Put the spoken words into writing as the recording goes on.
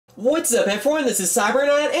What's up everyone, this is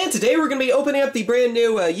Cyberknight, and today we're going to be opening up the brand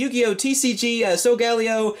new Yu-Gi-Oh! TCG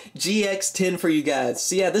Solgaleo GX tin for you guys.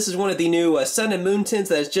 So yeah, this is one of the new Sun and Moon tins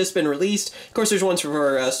that has just been released. Of course there's ones for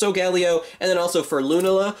Solgaleo, and then also for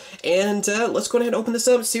Lunala, and let's go ahead and open this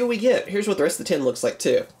up and see what we get. Here's what the rest of the tin looks like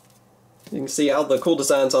too. You can see all the cool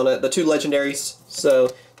designs on it, the two legendaries, so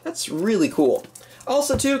that's really cool.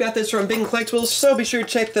 Also, too, got this from Big Collectibles, so be sure to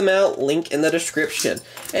check them out, link in the description.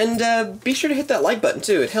 And be sure to hit that like button,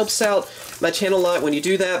 too. It helps out my channel a lot when you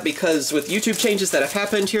do that, because with YouTube changes that have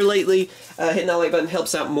happened here lately, hitting that like button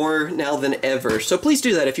helps out more now than ever. So please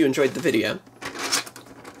do that if you enjoyed the video.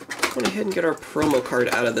 Go ahead and get our promo card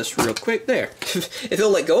out of this real quick. There. If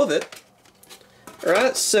it'll let go of it.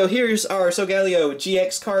 Alright, so here's our Solgaleo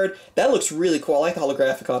GX card. That looks really cool. I like the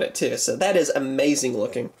holographic on it, too, so that is amazing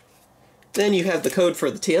looking. Then you have the code for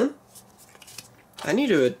the tin. I need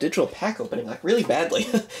to do a digital pack opening, like, really badly.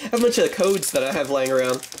 I have a bunch of codes that I have laying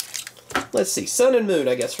around. Let's see, Sun and Moon,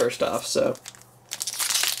 I guess, first off, so.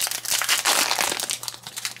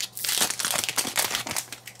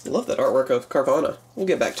 I love that artwork of Carvana. We'll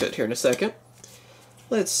get back to it here in a second.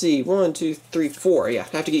 Let's see, 1, 2, 3, 4. Yeah,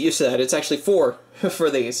 I have to get used to that. It's actually 4 for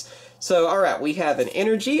these. So, alright, we have an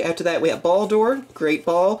Energy. After that, we have Baldur, Great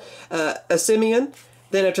Ball, Asimian.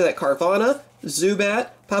 Then after that, Carvana, Zubat,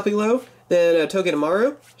 Papilo, then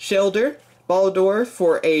Togedemaru, Shelder, Baldur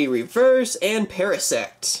for a reverse, and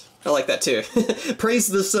Parasect. I like that too. Praise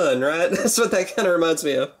the sun, right? That's what that kind of reminds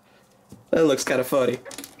me of. That looks kind of funny.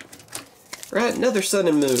 Right, another Sun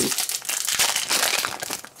and Moon.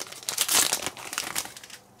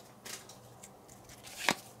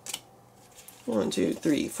 One, two,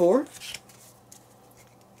 three, 4.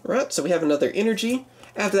 Right, so we have another Energy.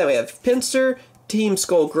 After that, we have Pinsir, Team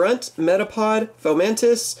Skull Grunt, Metapod,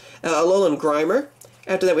 Fomantis, Alolan Grimer.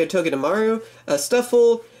 After that we have Togedemaru,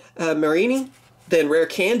 Stuffle, Marini, then Rare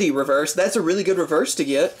Candy reverse. That's a really good reverse to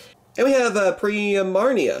get. And we have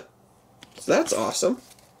Primarnia. So that's awesome.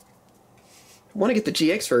 I want to get the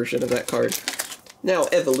GX version of that card. Now,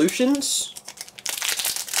 Evolutions.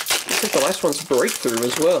 I think the last one's Breakthrough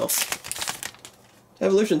as well.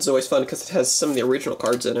 Evolution's always fun because it has some of the original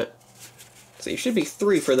cards in it. So you should be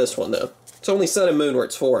 3 for this one though. It's only Sun and Moon where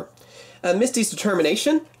it's 4. Misty's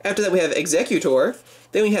Determination. After that we have Executor.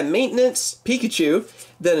 Then we have Maintenance, Pikachu.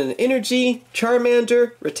 Then an Energy,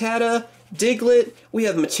 Charmander, Rattata, Diglett. We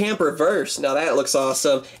have Machamp Reverse. Now that looks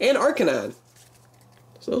awesome. And Arcanine.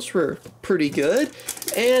 So those were pretty good.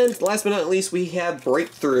 And last but not least we have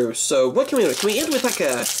Breakthrough. So what can we do? Can we end with like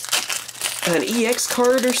an EX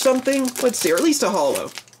card or something? Let's see. Or at least a holo.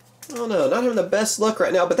 I don't know. Not having the best luck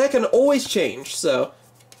right now. But that can always change. So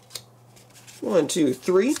 1, 2,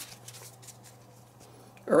 3.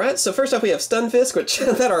 Alright, so first off we have Stunfisk, which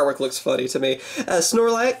that artwork looks funny to me.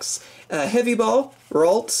 Snorlax, Heavy Ball,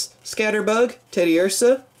 Ralts, Scatterbug,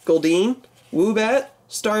 Teddiursa, Goldeen, Woobat,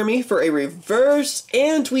 Starmie for a reverse,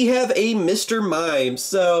 and we have a Mr. Mime.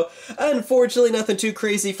 So, unfortunately, nothing too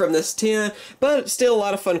crazy from this tin, but still a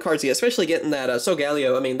lot of fun cards to get, especially getting that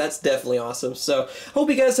Solgaleo. I mean, that's definitely awesome. So, hope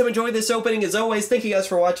you guys have enjoyed this opening. As always, thank you guys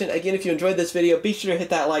for watching. Again, if you enjoyed this video, be sure to hit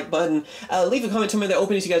that like button. Leave a comment to me the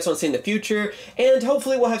openings you guys want to see in the future, and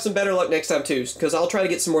hopefully we'll have some better luck next time too, because I'll try to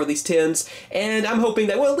get some more of these tins, and I'm hoping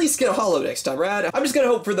that we'll at least get a holo next time, right? I'm just going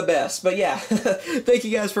to hope for the best, but yeah. Thank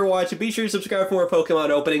you guys for watching. Be sure to subscribe for more Pokemon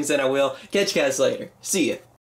openings, and I will catch you guys later. See ya.